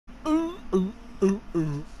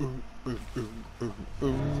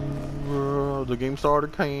The game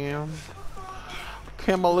started, Cam.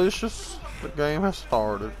 Camalicious. The game has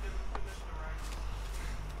started.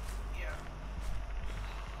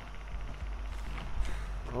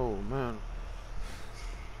 Oh man.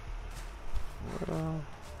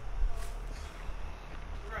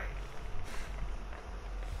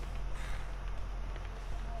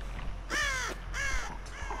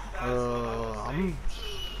 I'm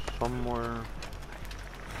somewhere.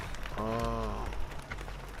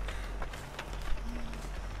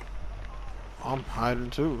 I'm hiding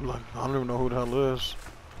too. Like, I don't even know who the hell is.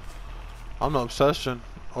 I'm the obsession.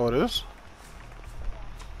 Oh, it is?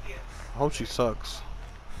 I hope she sucks.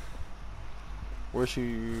 Where's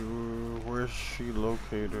she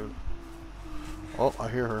located? Oh, I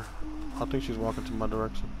hear her. I think she's walking to my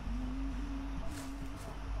direction.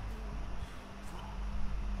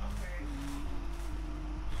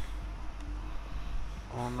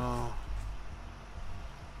 Oh no.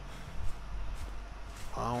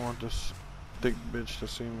 I don't want this thick bitch to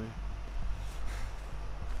see me.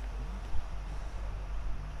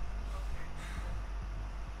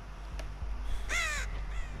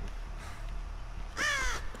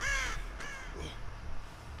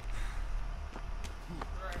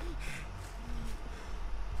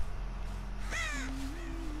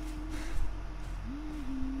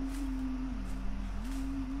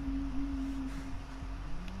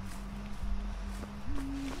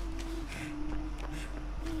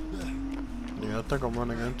 Yeah, I think I'm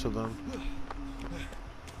running into them.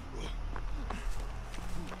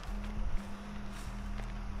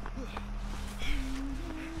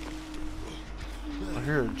 I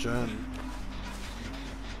hear a Jen.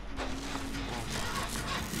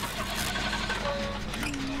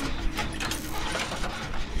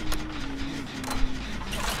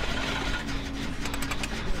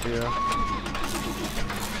 Yeah.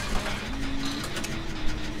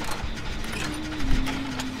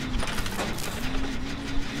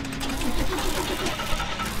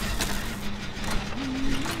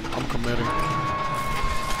 I'm committing.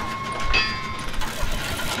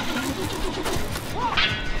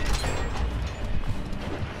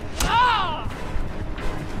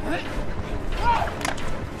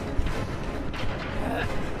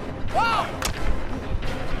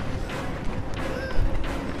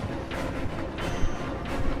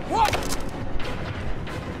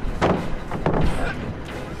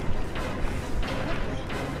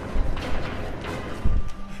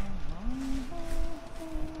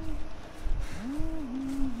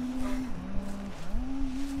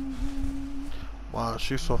 Wow,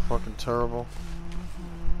 she's so fucking terrible.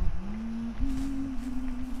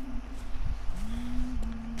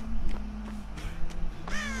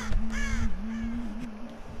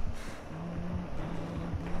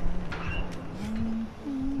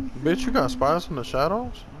 Bitch, you got spies in the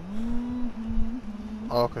shadows?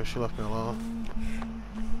 Oh, okay, she left me alone.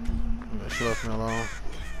 Yeah, she left me alone.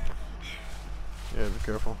 Yeah, be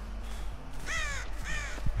careful.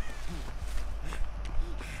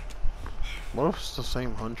 What if it's the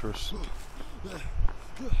same huntress?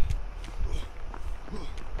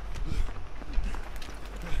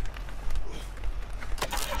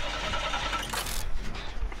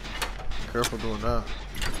 Careful doing that.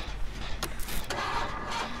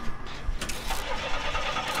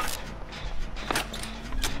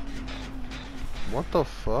 What the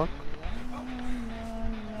fuck?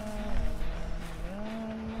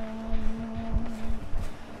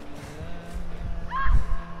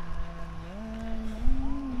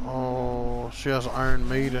 Oh, she has Iron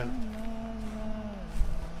Maiden.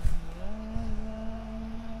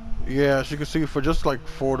 Yeah, she can see for just like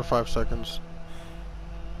 4 to 5 seconds.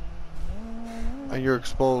 And you're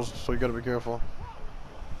exposed, so you gotta be careful.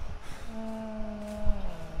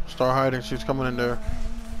 Start hiding, she's coming in there.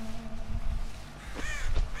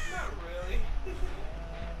 Not really.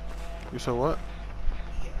 You said what?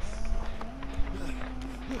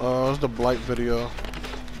 It's the Blight video.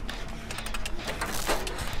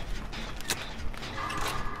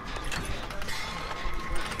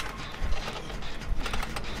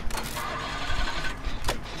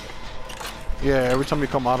 Yeah, every time you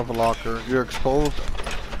come out of a locker, you're exposed,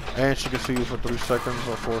 and she can see you for 3 seconds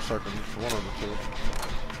or 4 seconds. One of the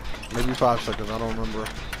two. Maybe 5 seconds, I don't remember.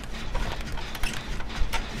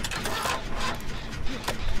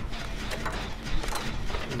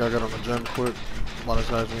 I gotta get on the gym quick while this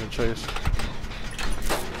guy's being chased.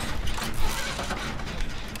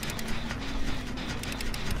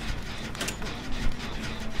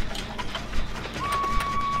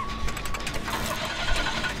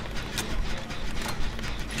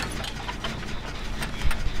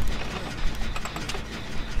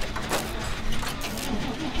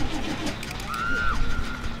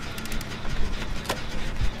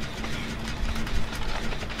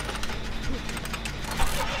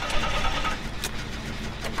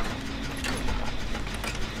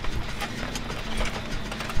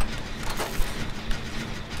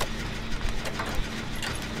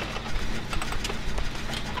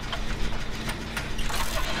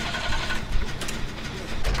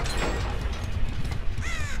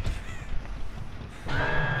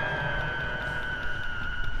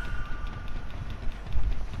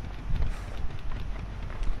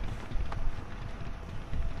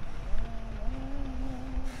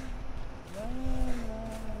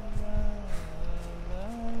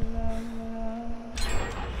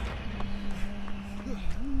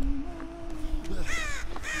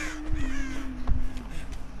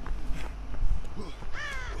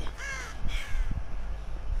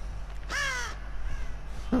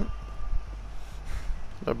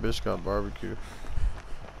 That bitch got barbecue.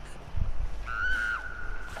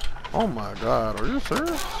 Oh my god, are you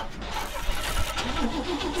serious?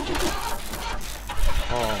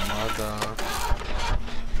 Oh my god.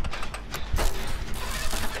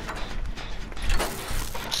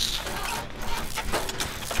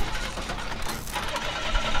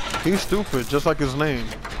 He's stupid, just like his name.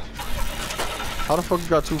 How the fuck you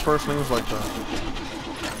got two first names like that?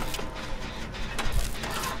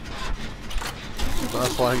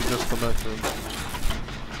 That's why he disconnected.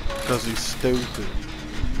 Because he's stupid.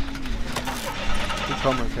 Keep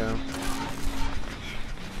coming, Cam.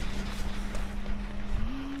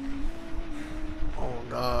 Oh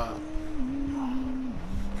god.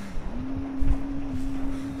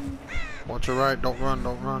 Watch your right, don't run,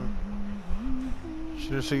 don't run. She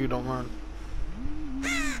didn't see you, don't run.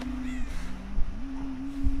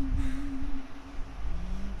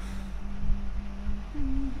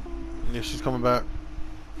 Yeah, she's coming back.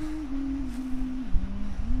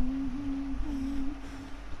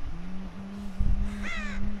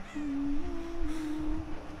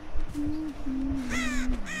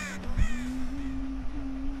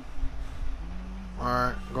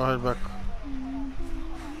 Alright, go ahead back.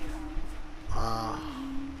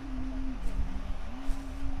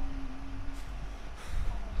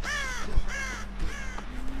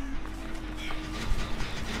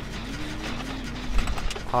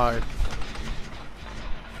 Hide.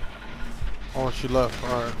 Oh, she left.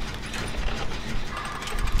 Alright.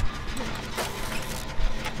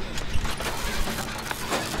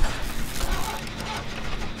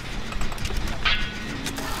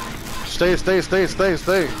 Stay.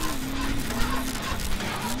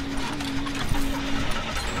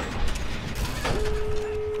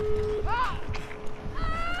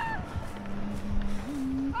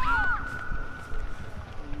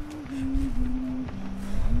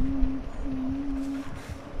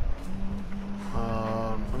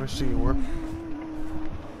 Let me see you work.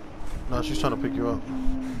 No, she's trying to pick you up.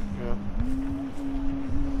 Yeah.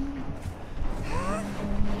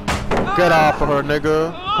 Get off of her,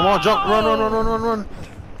 nigga. Come on, jump. Run.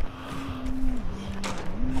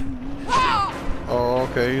 Oh,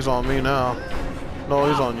 okay. He's on me now. No,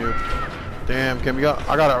 he's on you. Damn, Kim,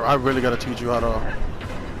 I really gotta teach you how to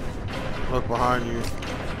look behind you.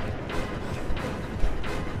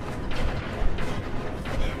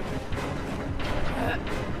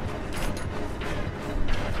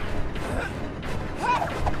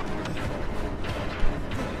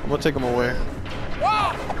 I'm gonna take him away.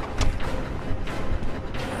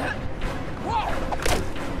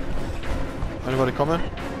 Anybody coming?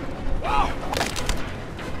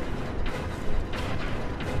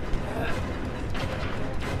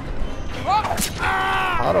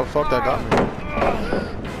 How the fuck that got me?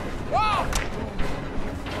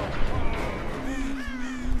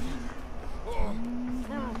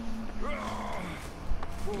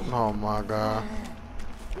 Oh my god.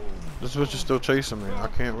 This bitch is still chasing me. I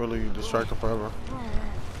can't really distract her forever.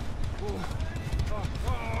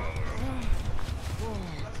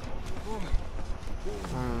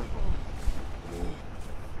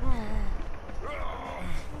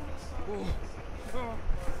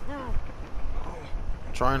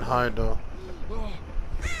 Try and hide though.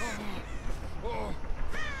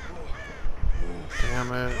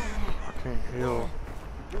 Damn it. I can't heal.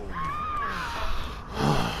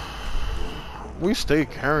 We stay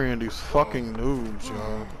carrying these fucking noobs,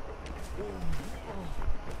 yo.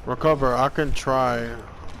 Recover, I can try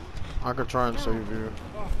and save you.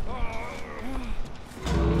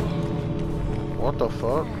 What the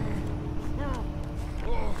fuck?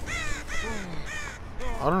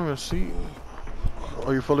 I don't even see.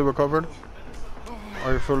 Are you fully recovered?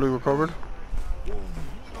 Are you fully recovered?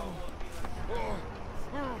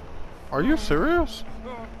 Are you serious?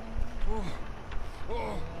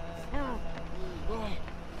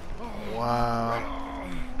 Wow.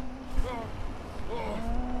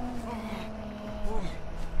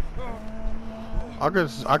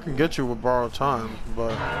 I can get you with borrowed time,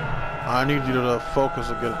 but I need you to focus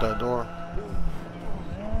and get at that door.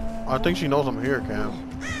 I think she knows I'm here, Cam.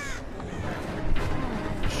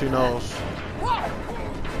 She knows.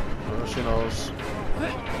 She knows.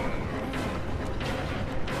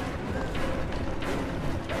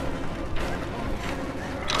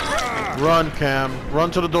 Run, Cam.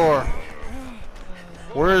 Run to the door.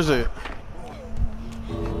 Where is it?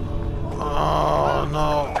 Oh,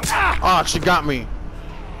 no. Ah, she got me.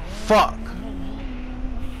 Fuck.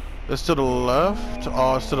 It's to the left?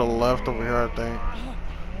 Oh, it's to the left over here, I think.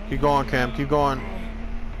 Keep going, Cam. Keep going.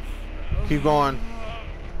 Keep going.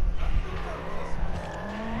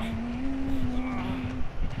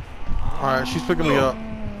 Alright, she's picking me up.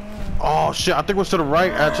 Oh shit, I think it was to the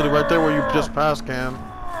right, actually, right there where you just passed, Cam.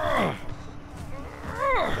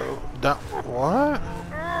 That, what?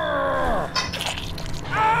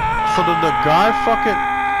 So did the guy fucking...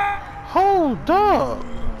 Hold up.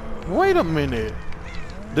 Wait a minute.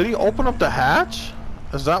 Did he open up the hatch?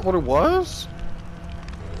 Is that what it was?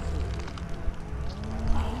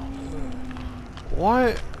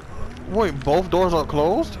 What? Wait, both doors are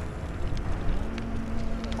closed?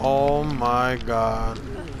 Oh my god.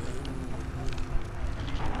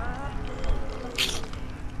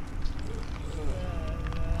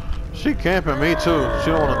 She camping me too. She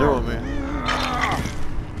don't want to deal with me.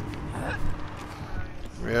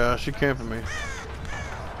 Yeah, she camping me.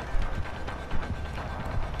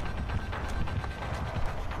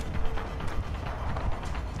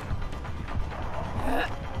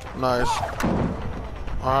 Nice.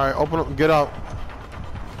 Alright, open up, get out.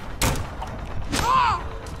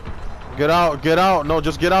 Get out, get out. No,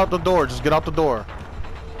 just get out the door. Just get out the door.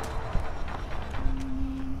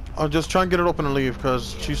 I'll just try and get it open and leave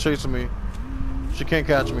because she's chasing me. She can't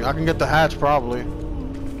catch me. I can get the hatch probably.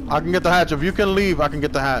 I can get the hatch. If you can leave, I can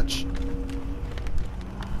get the hatch.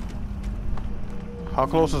 How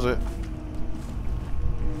close is it?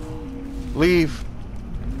 Leave.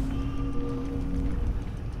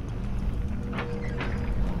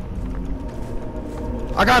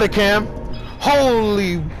 I got it, Cam.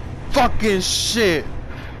 Holy fucking shit.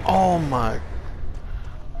 Oh my.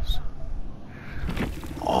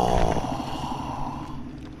 Oh.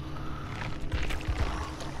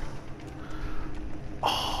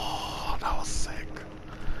 Oh, that was sick.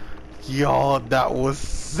 Yo, that was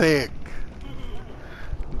sick.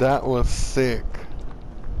 That was sick.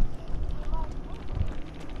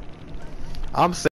 I'm sick.